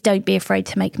don't be afraid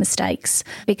to make mistakes,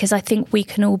 because I think we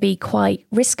can all be quite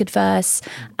risk adverse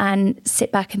and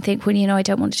sit back and think, well, I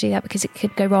don't want to do that because it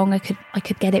could go wrong. I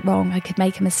could get it wrong. I could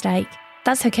make a mistake.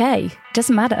 That's okay. It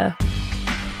doesn't matter.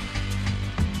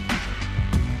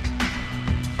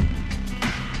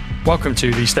 Welcome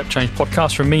to the Step Change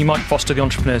podcast from me, Mike Foster, the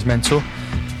Entrepreneur's Mentor.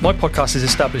 My podcast is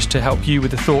established to help you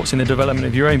with the thoughts in the development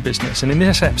of your own business. And in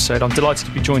this episode, I'm delighted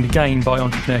to be joined again by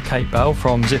entrepreneur Kate Bell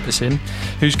from Zipperson,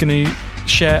 who's going to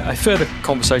share a further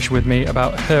conversation with me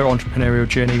about her entrepreneurial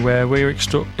journey, where we're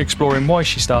exploring why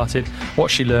she started,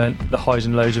 what she learned, the highs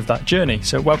and lows of that journey.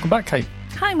 So welcome back, Kate.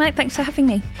 Hi, Mike. Thanks for having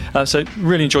me. So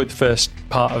really enjoyed the first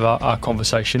part of our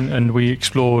conversation, and we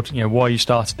explored, why you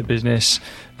started the business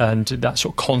and that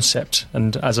sort of concept.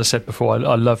 And as I said before,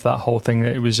 I love that whole thing,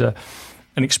 that it was an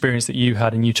experience that you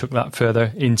had and you took that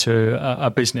further into a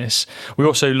business. We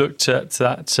also looked at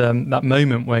that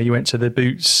moment where you went to the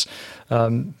Boots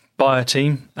buyer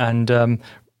team, and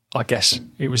I guess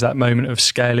it was that moment of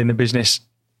scaling the business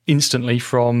instantly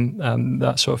from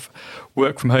that sort of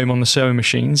work from home on the sewing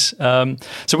machines.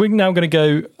 So we're now going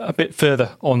to go a bit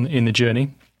further on in the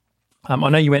journey. I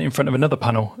know you went in front of another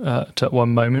panel at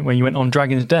one moment when you went on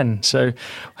Dragon's Den. So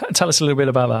tell us a little bit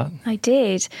about that. I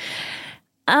did.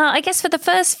 I guess for the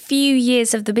first few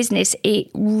years of the business, it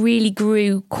really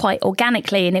grew quite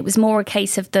organically, and it was more a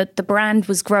case of the brand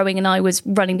was growing and I was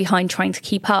running behind trying to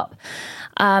keep up.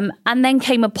 And then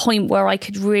came a point where I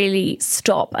could really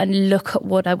stop and look at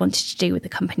what I wanted to do with the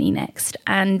company next,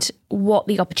 and what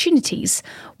the opportunities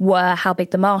were, how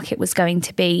big the market was going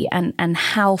to be, and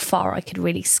how far I could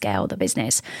really scale the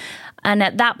business. And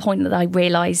at that point that I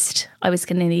realised I was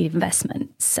going to need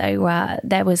investment. So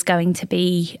there was going to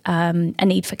be a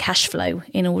need for cash flow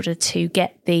in order to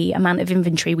get the amount of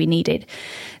inventory we needed.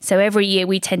 So every year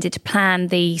we tended to plan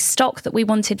the stock that we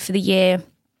wanted for the year,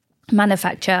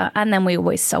 manufacture, and then we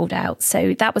always sold out.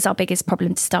 So that was our biggest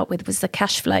problem to start with, was the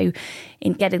cash flow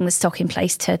in getting the stock in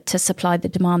place to supply the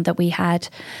demand that we had.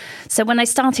 So when I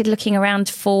started looking around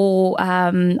for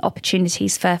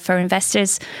opportunities for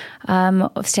investors,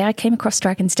 obviously I came across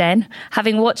Dragon's Den.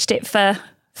 Having watched it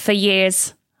for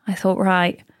years, I thought,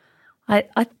 right,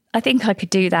 I think I could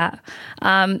do that.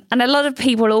 And a lot of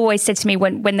people always said to me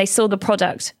when they saw the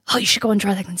product, oh, you should go on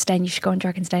Dragon's Den, you should go on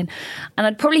Dragon's Den. And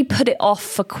I'd probably put it off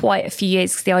for quite a few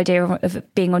years because the idea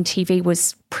of being on TV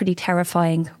was pretty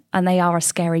terrifying, and they are a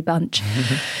scary bunch.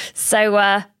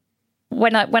 So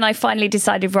when I finally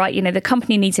decided, right, the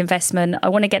company needs investment, I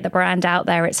want to get the brand out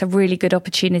there. It's a really good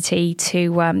opportunity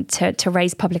to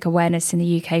raise public awareness in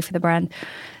the UK for the brand.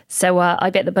 So I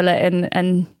bit the bullet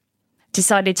and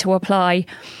decided to apply.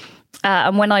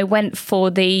 And when I went for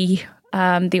the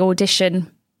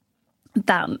audition,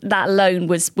 that alone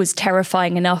was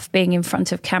terrifying enough, being in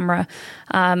front of camera,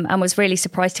 and was really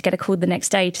surprised to get a call the next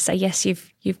day to say, yes,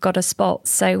 you've got a spot.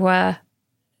 So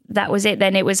that was it.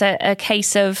 Then it was a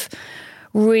case of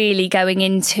really going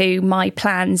into my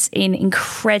plans in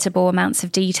incredible amounts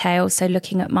of detail. So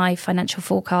looking at my financial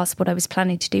forecast, what I was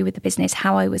planning to do with the business,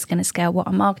 how I was going to scale, what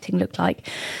our marketing looked like.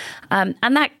 And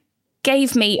that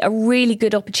gave me a really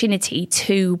good opportunity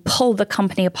to pull the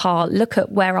company apart, look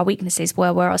at where our weaknesses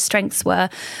were, where our strengths were,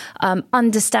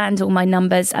 understand all my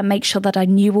numbers, and make sure that I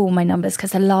knew all my numbers,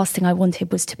 because the last thing I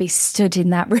wanted was to be stood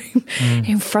in that room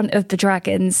in front of the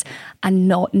dragons and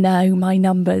not know my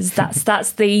numbers.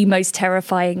 That's the most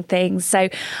terrifying thing. So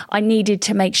I needed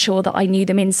to make sure that I knew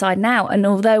them inside and out. And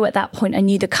although at that point I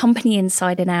knew the company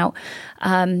inside and out,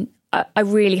 I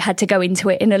really had to go into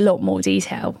it in a lot more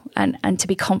detail and to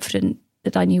be confident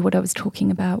that I knew what I was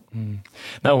talking about.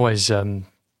 That always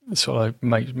sort of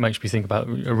makes me think about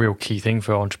a real key thing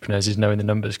for entrepreneurs is knowing the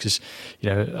numbers, because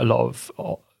a lot of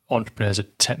entrepreneurs are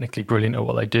technically brilliant at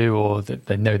what they do, or that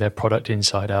they know their product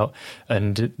inside out,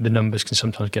 and the numbers can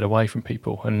sometimes get away from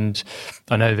people. And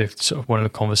I know that sort of one of the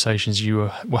conversations you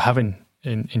were having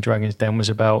in Dragon's Den was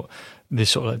about this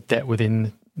sort of debt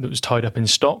that was tied up in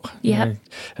stock. Yeah.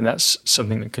 And that's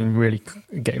something that can really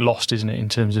get lost, isn't it, in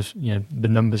terms of, the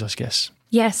numbers, I guess.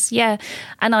 Yes, yeah.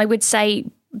 And I would say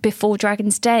before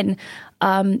Dragon's Den,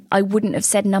 I wouldn't have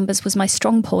said numbers was my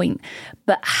strong point,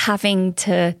 but having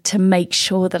to make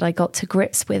sure that I got to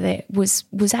grips with it was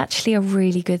actually a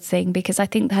really good thing, because I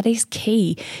think that is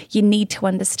key. You need to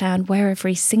understand where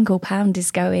every single pound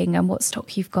is going and what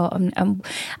stock you've got,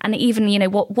 and even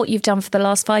what you've done for the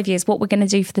last 5 years, what we're going to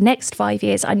do for the next 5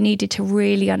 years. I needed to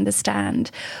really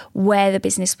understand where the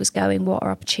business was going, what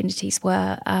our opportunities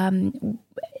were,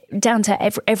 down to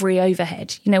every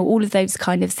overhead, all of those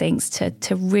kind of things,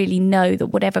 to really know that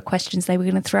whatever questions they were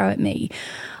going to throw at me,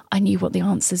 I knew what the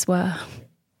answers were.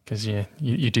 because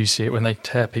you do see it when they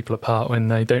tear people apart when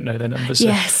they don't know their numbers. So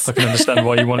yes. I can understand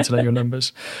why you want to know your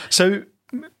numbers. So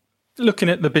looking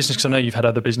at the business, because I know you've had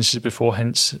other businesses before,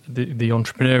 hence the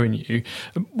entrepreneur in you,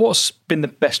 what's been the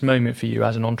best moment for you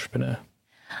as an entrepreneur?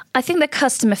 I think the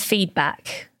customer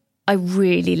feedback I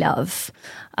really love.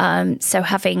 So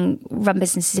having run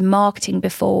businesses in marketing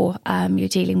before, you're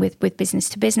dealing with business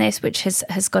to business, which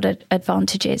has got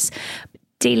advantages.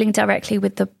 Dealing directly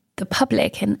with the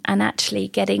public and actually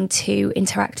getting to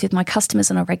interact with my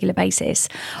customers on a regular basis,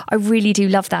 I really do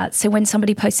love that. So when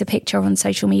somebody posts a picture on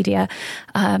social media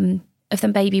of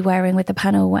them baby wearing with the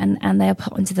panel and they'll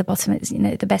put onto the bottom, it's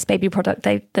the best baby product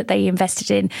that they invested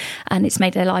in, and it's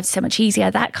made their lives so much easier,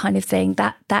 that kind of thing,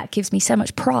 that gives me so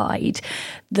much pride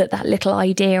that little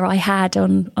idea I had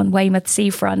on Weymouth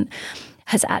seafront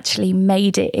has actually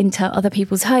made it into other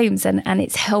people's homes, and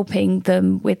it's helping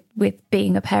them with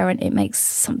being a parent. It makes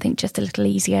something just a little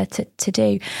easier to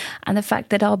do. And the fact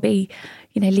that I'll be,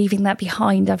 leaving that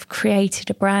behind, I've created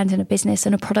a brand and a business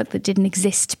and a product that didn't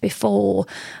exist before.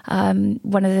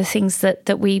 One of the things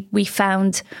that we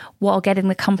found while getting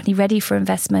the company ready for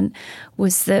investment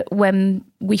was that when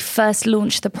we first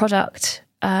launched the product,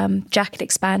 jacket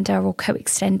expander or coat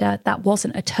extender, that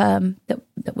wasn't a term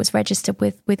that was registered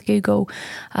with Google.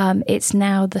 It's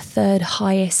now the third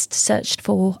highest searched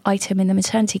for item in the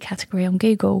maternity category on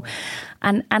Google.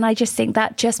 And I just think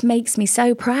that just makes me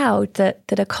so proud that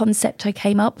a concept I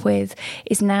came up with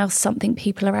is now something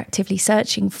people are actively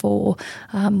searching for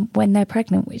when they're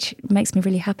pregnant, which makes me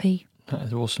really happy. That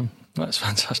is awesome. That's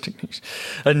fantastic news.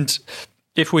 And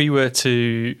if we were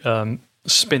to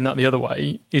spin that the other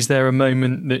way, is there a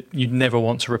moment that you'd never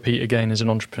want to repeat again as an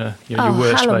entrepreneur? Your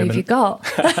worst how long moment? Have you got?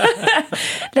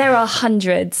 There are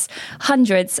hundreds.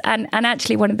 And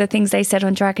actually one of the things they said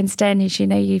on Dragon's Den is,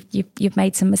 you've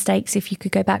made some mistakes. If you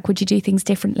could go back, would you do things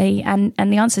differently? And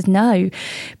the answer is no,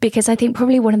 because I think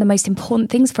probably one of the most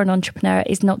important things for an entrepreneur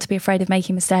is not to be afraid of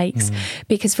making mistakes,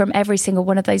 because from every single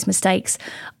one of those mistakes,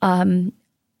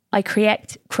 I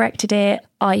corrected it.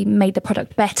 I made the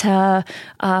product better.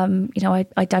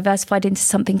 I diversified into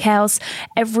something else.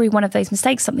 Every one of those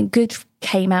mistakes, something good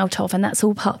came out of, and that's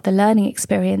all part of the learning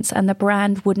experience. And the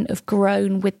brand wouldn't have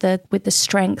grown with the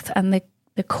strength and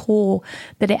the core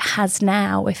that it has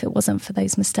now if it wasn't for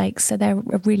those mistakes. So they're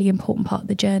a really important part of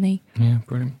the journey. Yeah,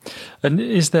 brilliant. And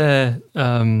is there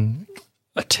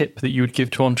a tip that you would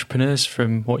give to entrepreneurs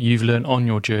from what you've learned on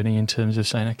your journey in terms of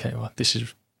saying, okay, well, this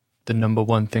is the number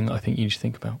one thing I think you need to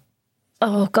think about?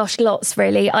 Oh gosh, lots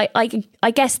really.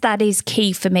 I guess that is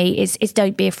key for me is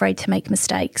don't be afraid to make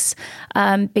mistakes,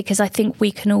 because I think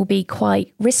we can all be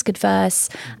quite risk adverse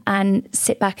and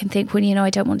sit back and think, well,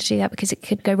 I don't want to do that because it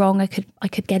could go wrong. I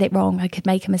could get it wrong. I could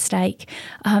make a mistake.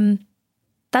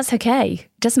 That's okay.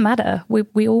 It doesn't matter.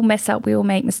 We all mess up. We all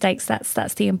make mistakes.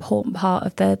 That's the important part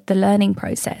of the learning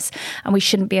process. And we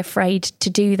shouldn't be afraid to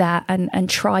do that and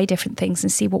try different things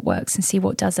and see what works and see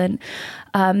what doesn't.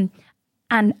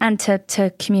 And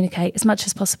to communicate as much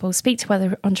as possible. Speak to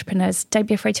other entrepreneurs. Don't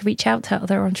be afraid to reach out to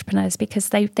other entrepreneurs because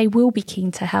they will be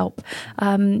keen to help.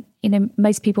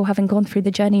 Most people having gone through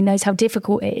the journey knows how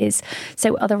difficult it is.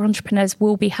 So other entrepreneurs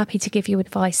will be happy to give you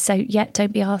advice. So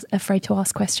don't be afraid to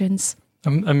ask questions.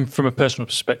 And from a personal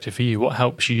perspective for you, what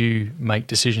helps you make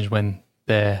decisions when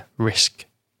their risk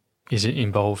is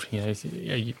involved?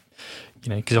 Because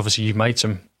obviously you've made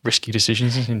some risky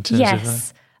decisions in terms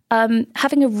yes. of...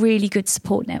 Having a really good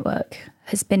support network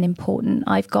has been important.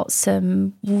 I've got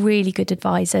some really good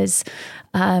advisors,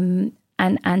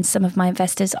 and some of my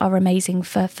investors are amazing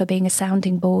for being a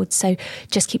sounding board. So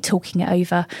just keep talking it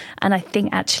over. And I think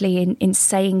actually in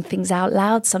saying things out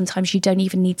loud, sometimes you don't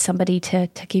even need somebody to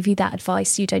give you that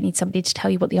advice. You don't need somebody to tell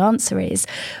you what the answer is,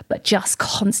 but just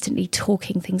constantly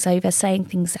talking things over, saying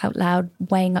things out loud,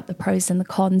 weighing up the pros and the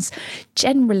cons.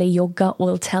 Generally, your gut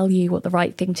will tell you what the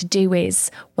right thing to do is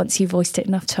once you've voiced it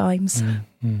enough times.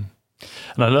 Mm-hmm.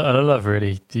 And I love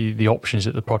really the options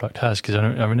that the product has, because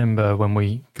I remember when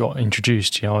we got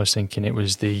introduced, I was thinking it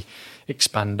was the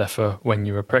expander for when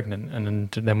you were pregnant, and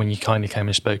then when you kind of came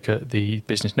and spoke at the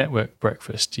Business Network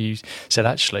breakfast, you said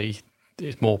actually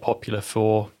it's more popular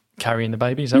for carrying the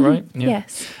baby. Is that right? Yeah.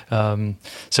 Yes.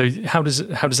 So how does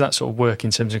that sort of work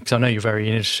in terms of, because I know you're very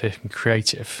innovative and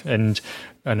creative, and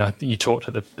I think you talked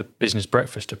at the business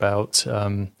breakfast about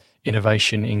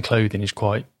innovation in clothing is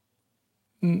quite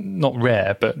not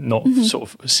rare, but not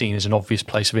sort of seen as an obvious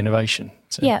place of innovation.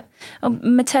 So. Yeah.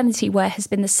 Maternity wear has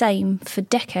been the same for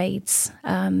decades.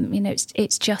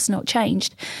 It's just not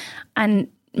changed. And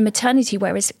maternity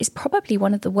wear is probably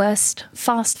one of the worst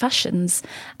fast fashions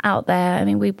out there. I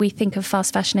mean, we think of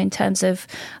fast fashion in terms of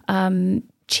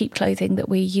cheap clothing that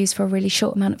we use for a really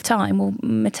short amount of time. Well,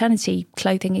 maternity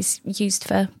clothing is used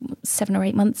for 7 or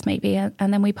 8 months maybe, and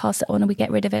then we pass it on and we get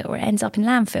rid of it, or it ends up in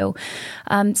landfill.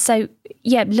 So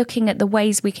yeah, looking at the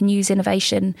ways we can use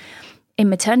innovation in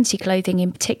maternity clothing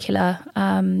in particular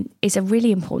is a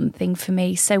really important thing for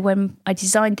me. So when I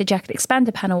designed the jacket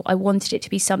expander panel, I wanted it to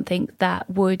be something that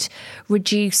would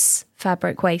reduce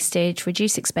fabric wastage,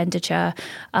 reduce expenditure,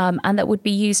 and that would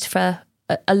be used for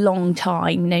a long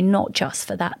time, not just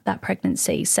for that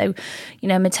pregnancy. So,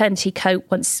 maternity coat,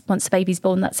 once the baby's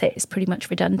born, that's it. It's pretty much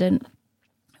redundant.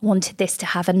 Wanted this to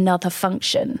have another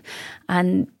function.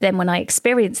 And then when I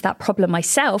experienced that problem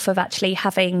myself of actually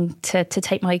having to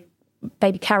take my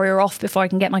baby carrier off before I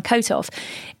can get my coat off,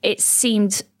 it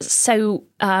seemed so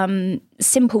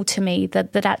simple to me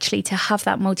that actually to have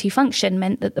that multifunction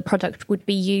meant that the product would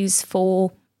be used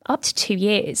for up to 2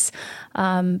 years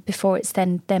before it's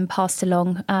then passed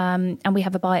along. And we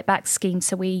have a buy it back scheme,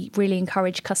 so we really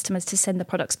encourage customers to send the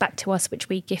products back to us, which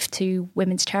we gift to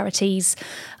women's charities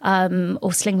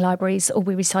or sling libraries, or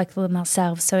we recycle them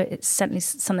ourselves. So it's certainly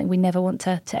something we never want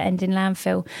to end in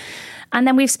landfill. And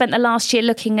then we've spent the last year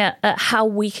looking at how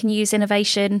we can use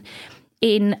innovation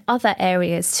in other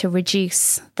areas to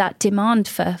reduce that demand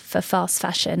for fast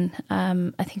fashion.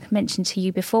 I think I mentioned to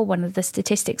you before, one of the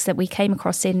statistics that we came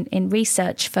across in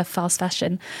research for fast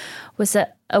fashion was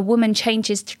that a woman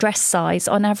changes dress size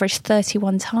on average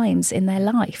 31 times in their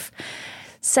life.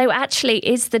 So actually,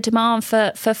 is the demand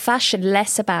for fashion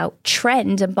less about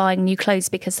trend and buying new clothes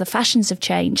because the fashions have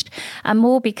changed, and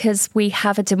more because we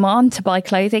have a demand to buy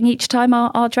clothing each time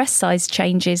our dress size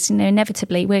changes?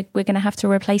 Inevitably, we're going to have to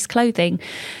replace clothing.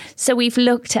 So we've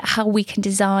looked at how we can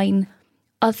design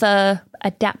other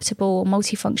adaptable,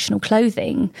 multifunctional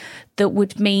clothing that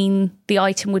would mean the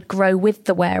item would grow with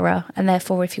the wearer. And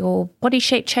therefore, if your body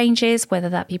shape changes, whether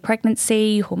that be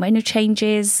pregnancy, hormonal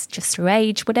changes, just through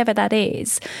age, whatever that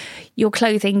is, your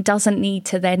clothing doesn't need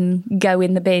to then go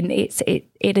in the bin.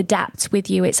 It adapts with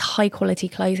you. It's high quality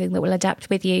clothing that will adapt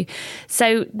with you.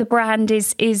 So the brand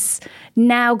is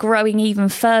now growing even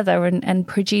further and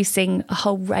producing a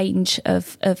whole range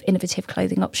of innovative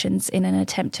clothing options in an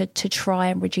attempt to try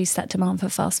and reduce that demand for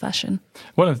fast fashion.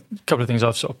 One of a couple of things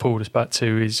I've sort of pulled us back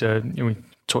to is we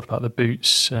talked about the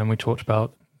boots and we talked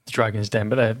about the Dragon's Den,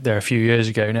 but they're a few years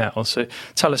ago now. So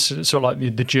tell us sort of like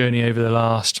the journey over the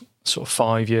last sort of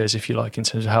 5 years, if you like, in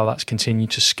terms of how that's continued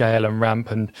to scale and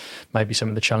ramp, and maybe some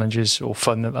of the challenges or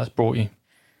fun that's brought you.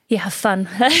 Yeah, fun.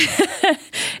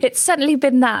 It's certainly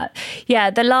been that. Yeah,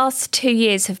 the last 2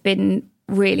 years have been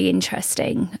really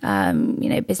interesting.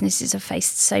 Businesses have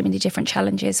faced so many different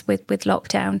challenges with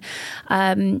lockdown.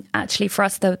 Actually, for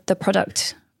us, the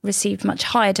product received much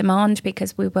higher demand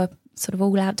because we were sort of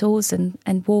all outdoors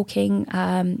and walking,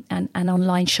 and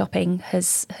online shopping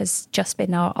has just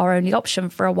been our only option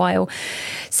for a while.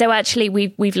 So actually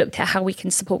we've looked at how we can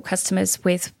support customers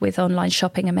with online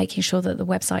shopping and making sure that the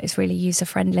website is really user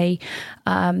friendly,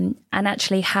 and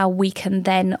actually how we can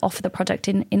then offer the product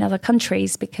in other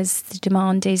countries because the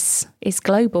demand is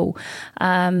global.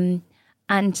 And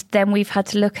then we've had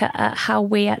to look at how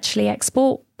we actually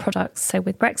export products. So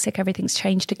with Brexit, everything's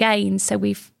changed again. So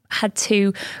we've had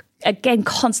to again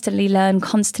constantly learn,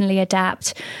 constantly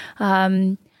adapt,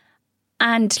 and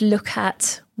look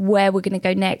at where we're going to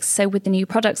go next. So with the new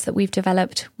products that we've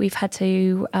developed, we've had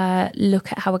to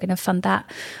look at how we're going to fund that,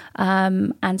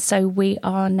 and so we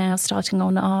are now starting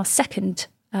on our second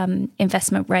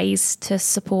investment raise to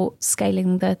support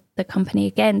scaling the company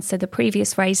again. So the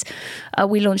previous raise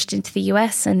we launched into the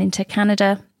US and into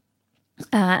Canada,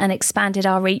 and expanded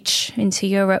our reach into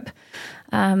Europe.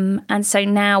 And so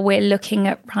now we're looking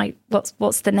at, right,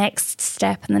 what's the next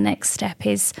step? And the next step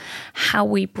is how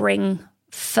we bring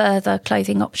further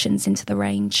clothing options into the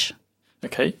range.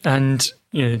 Okay. And,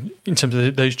 in terms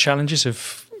of those challenges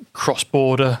of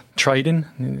cross-border trading,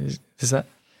 is that?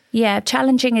 Yeah,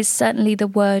 challenging is certainly the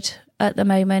word at the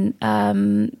moment.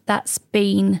 That's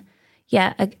been,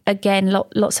 again,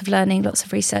 lots of learning, lots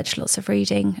of research, lots of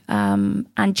reading,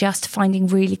 and just finding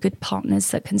really good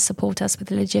partners that can support us with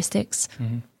the logistics.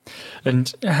 Mm-hmm.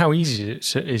 And how easy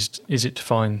is it to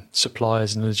find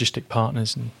suppliers and logistic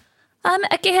partners?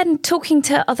 Again, talking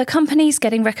to other companies,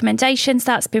 getting recommendations,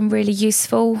 that's been really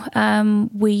useful.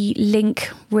 We link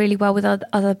really well with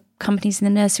other companies in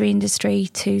the nursery industry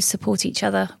to support each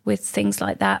other with things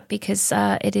like that, because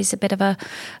it is a bit of a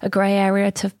grey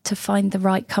area to find the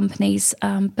right companies.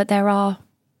 But there are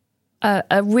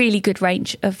a really good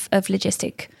range of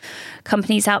logistic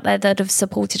companies out there that have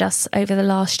supported us over the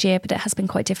last year, but it has been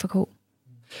quite difficult.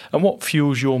 And what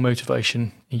fuels your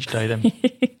motivation each day then?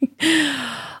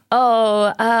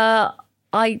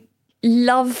 I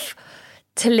love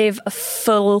to live a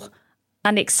full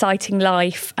and exciting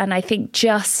life. And I think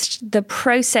just the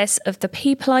process of the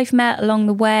people I've met along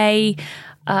the way,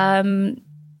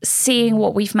 seeing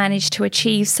what we've managed to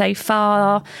achieve so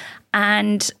far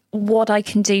and what I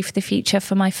can do for the future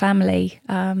for my family,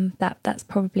 that's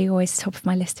probably always top of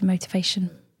my list of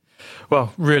motivation.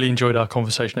 Well, really enjoyed our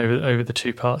conversation over the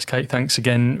 2 parts, Kate. Thanks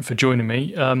again for joining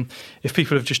me. If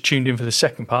people have just tuned in for the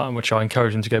second part, which I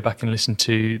encourage them to go back and listen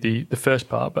to the first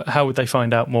part, but how would they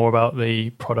find out more about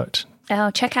the product?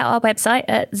 Check out our website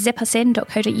at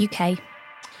zipusin.co.uk.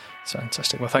 It's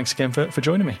fantastic. Well, thanks again for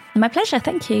joining me. My pleasure.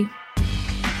 Thank you.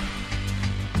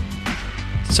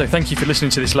 So thank you for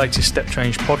listening to this latest Step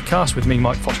Change podcast with me,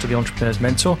 Mike Foster, the Entrepreneur's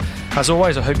Mentor. As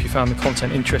always, I hope you found the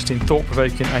content interesting,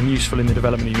 thought-provoking and useful in the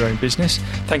development of your own business.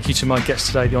 Thank you to my guest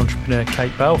today, the entrepreneur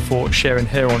Kate Bell, for sharing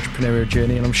her entrepreneurial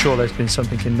journey, and I'm sure there's been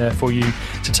something in there for you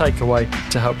to take away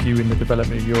to help you in the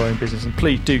development of your own business. And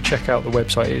please do check out the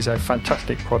website. It is a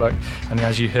fantastic product, and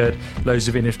as you heard, loads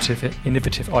of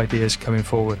innovative ideas coming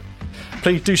forward.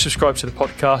 Please do subscribe to the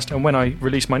podcast, and when I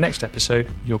release my next episode,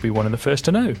 you'll be one of the first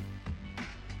to know.